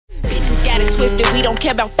got it twisted. We don't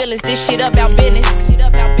care about feelings. This shit about business.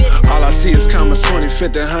 All I see is commas, 20,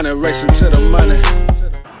 50, 100, racing to the money.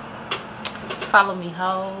 Follow me,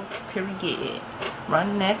 hoes. Period.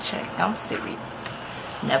 Run that check. I'm serious.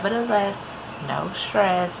 Nevertheless, no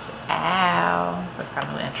stress. Ow. That's our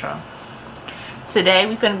new intro. Today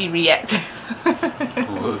we finna be reacting.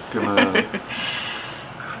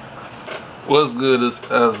 What's good, it's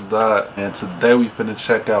S. Dot, and today we finna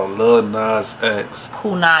check out Lil Nas X.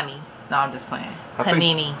 Punani. No, I'm just playing.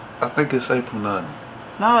 Panini. I think it's a Punani.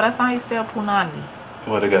 No, that's not how you spell Punani.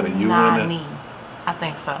 What, they got a U in it? I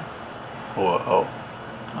think so. Or O?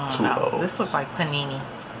 Two O's. This looks like Panini.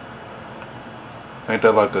 Ain't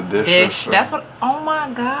that like a dish? That's what. Oh my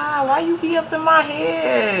God! Why you be up in my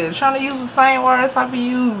head trying to use the same words I be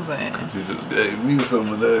using? You just gave me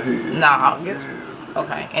some of that head. Nah,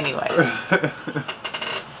 okay. Anyway.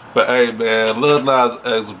 But hey, man, Lil Nas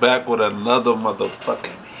X back with another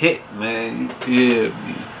motherfucking hit, man. You hear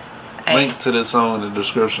me? Hey. Link to the song in the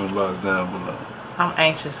description box down below. I'm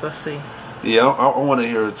anxious. Let's see. Yeah, I want to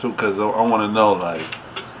hear it too, cause I want to know, like,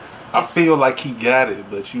 I feel like he got it,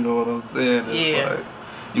 but you know what I'm saying? It's like,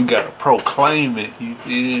 you gotta proclaim it. You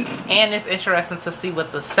feel? And it's interesting to see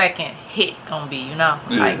what the second hit gonna be. You know,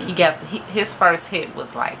 like he got his first hit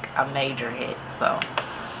was like a major hit. So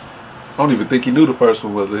I don't even think he knew the first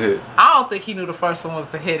one was a hit. I don't think he knew the first one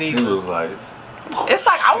was a hit either. He was like, it's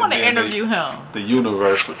like I want to interview him. The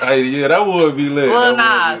universe. Hey, yeah, that would be lit. Lil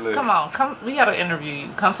Nas, come on, we gotta interview you.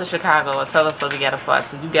 Come to Chicago and tell us what we gotta fly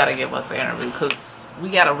to. You gotta give us an interview because we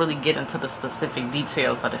gotta really get into the specific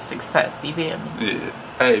details of the success. You feel me? Yeah.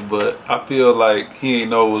 Hey, but I feel like he ain't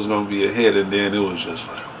know it was gonna be a hit, and then it was just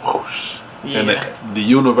like whoosh. Yeah. And the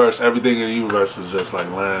universe, everything in the universe was just like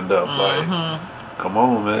lined up. Like, come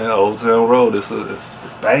on, man, Old Town Road. It's a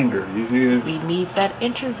banger. You feel me? We need that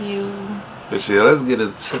interview. But yeah, let's get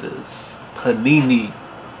into this Panini.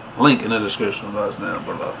 Link in the description box down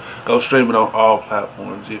below. Go stream it on all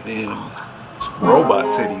platforms. You feel me?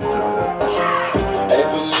 Robot titties. Hey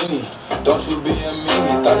Panini, don't you be a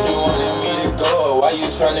meanie. Thought you wanted me to go. Why you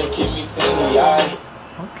trying to keep me teeny?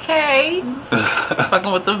 Okay.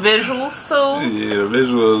 Fucking with the visuals too. Yeah, the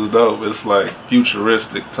visuals dope. It's like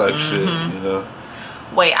futuristic type shit, you know.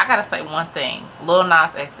 Wait, I gotta say one thing. Lil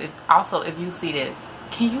Nas X, if you see this,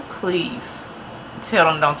 can you please tell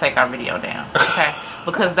them don't take our video down, okay?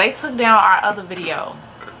 Because they took down our other video.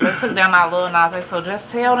 They took down our Lil Nas X, so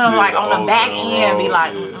just tell them like on the back end, be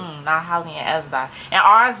like, not Holly and Esda. And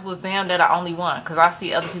ours was damn near the only one, because I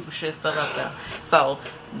see other people's shit stuck up there. So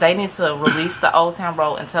they need to release the Old Town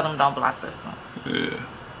Road and tell them don't block this one. Yeah.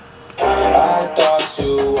 I thought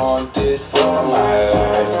you want this for my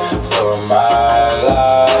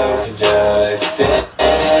life, just say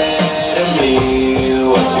to me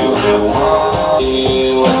what you want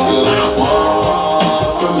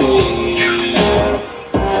from me.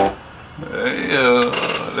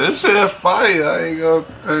 This shit fire. I ain't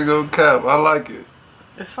gonna cap. I like it.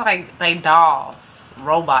 It's like they dolls,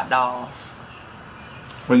 robot dolls.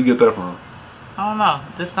 Where you get that from? I don't know.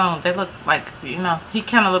 They look like, you know, he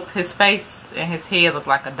kind of look, his face and his head look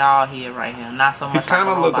like a doll head right here. Not so much. He kind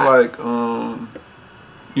of look like,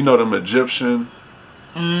 you know, them Egyptian.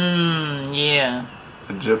 Yeah.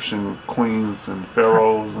 Egyptian queens and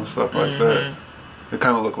pharaohs and stuff like that. It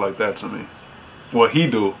kind of look like that to me. Well, he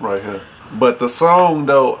do right here. But the song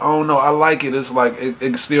though, I don't know. I like it. It's like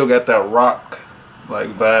it still got that rock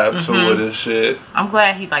like vibe to it and shit. I'm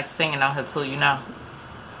glad he like singing on her too. You know.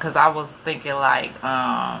 Cause I was thinking like,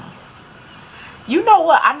 you know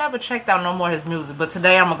what? I never checked out no more of his music, but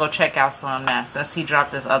today I'm gonna go check out some now since he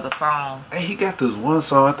dropped this other song. Hey, he got this one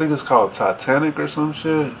song. I think it's called Titanic or some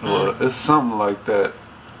shit, or it's something like that.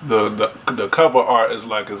 The cover art is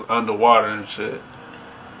like it's underwater and shit.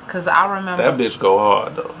 Cause I remember that bitch go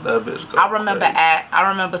hard though. That bitch go. I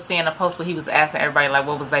remember seeing a post where he was asking everybody like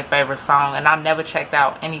what was their favorite song, and I never checked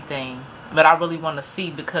out anything. But I really want to see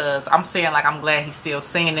because I'm saying like I'm glad he's still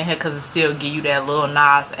singing in here because it still give you that Lil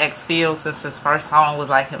Nas X feel since his first song was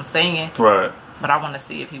like him singing. Right. But I want to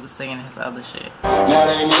see if he was singing his other shit. Now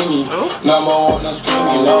they need me. Number one, I'm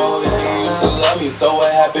screaming. No, they used to love me. So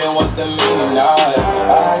what happened? What's the meaning? Now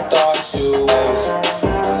I thought you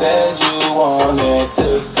said you wanted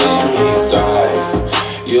to see me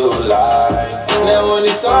thrive. You lied. Now when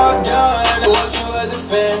it's all done, I want you as a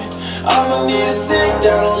fan. I'ma need to sit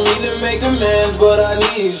down. Don't need to make amends, but I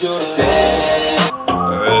need you to say.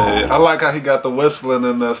 Hey, I like how he got the whistling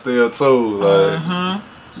in there still too. Like,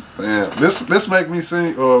 man, this make me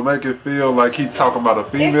sing or make it feel like he talking about a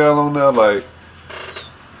female on there. Like,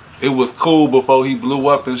 it was cool before he blew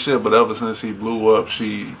up and shit, but ever since he blew up,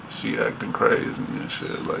 she acting crazy and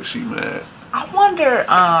shit. Like, she mad. I wonder,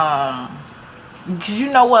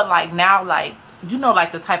 you know what, like, now, like, you know,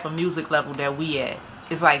 like, the type of music level that we at.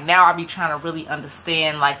 It's like, now I be trying to really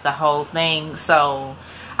understand, like, the whole thing. So,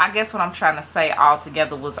 I guess what I'm trying to say all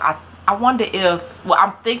together was, I wonder if, well,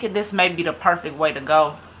 I'm thinking this may be the perfect way to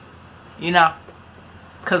go. You know?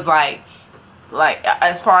 Because, like,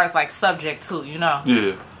 as far as, like, subject to, you know?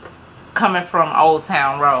 Yeah. Coming from Old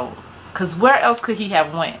Town Road. Because where else could he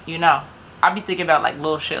have went, you know? I be thinking about, like,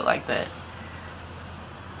 little shit like that.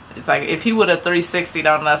 It's like, if he would have 360'd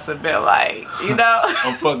on us and been like, you know?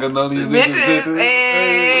 I'm fucking on these bitches.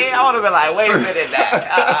 Hey, I would have been like, wait a minute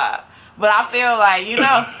now. But I feel like, you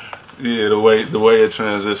know? Yeah, the way it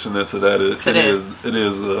transitioned into that, it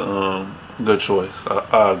is a good choice.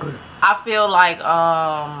 I agree. I feel like,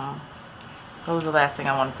 what was the last thing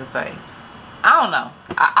I wanted to say? I don't know.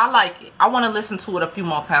 I like it. I want to listen to it a few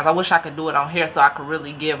more times. I wish I could do it on here so I could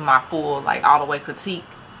really give my full, like, all the way critique.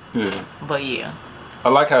 Yeah. But yeah. I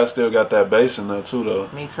like how it still got that bass in there too, though.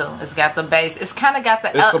 Me too. It's got the bass. It's kind of got the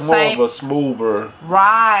It's more of a smoother,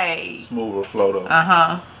 right? Smoother flow though.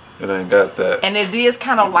 It ain't got that. And it is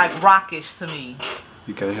kind of like rockish to me.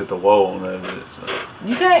 You can't hit the wall on that bitch. So.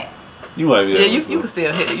 You can't. You might be. Yeah, you can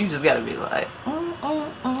still hit it. You just gotta be like.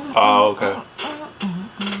 Oh, okay.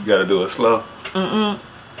 You gotta do it slow. On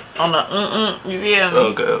the you feel me?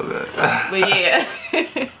 Okay. But yeah.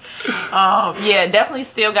 Yeah, definitely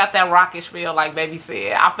still got that rockish feel, like Baby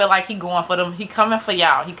said. I feel like he going for them. He coming for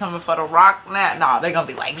y'all. He coming for the rock. No, they're gonna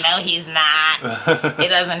be like, no, he's not. It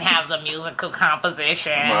doesn't have the musical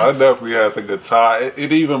composition. No, I definitely had the guitar.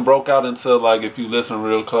 It even broke out into, like, if you listen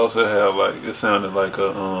real close, it had, like, it sounded like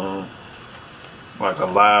a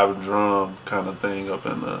live drum kind of thing up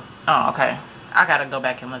in the. Oh, okay. I gotta go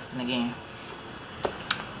back and listen again.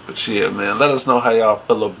 But yeah, man, let us know how y'all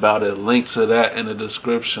feel about it. Link to that in the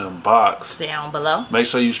description box Down below. Make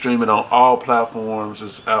sure you stream it on all platforms.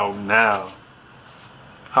 It's out now.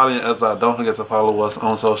 Holly and Ezra, don't forget to follow us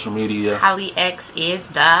on social media. Holly X is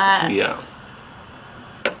that. Yeah.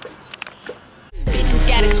 Bitches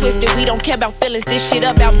got it twisted, we don't care about feelings. This shit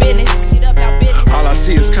about business. All I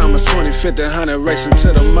see is commas, 20, 50, 100, racing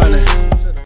to the money.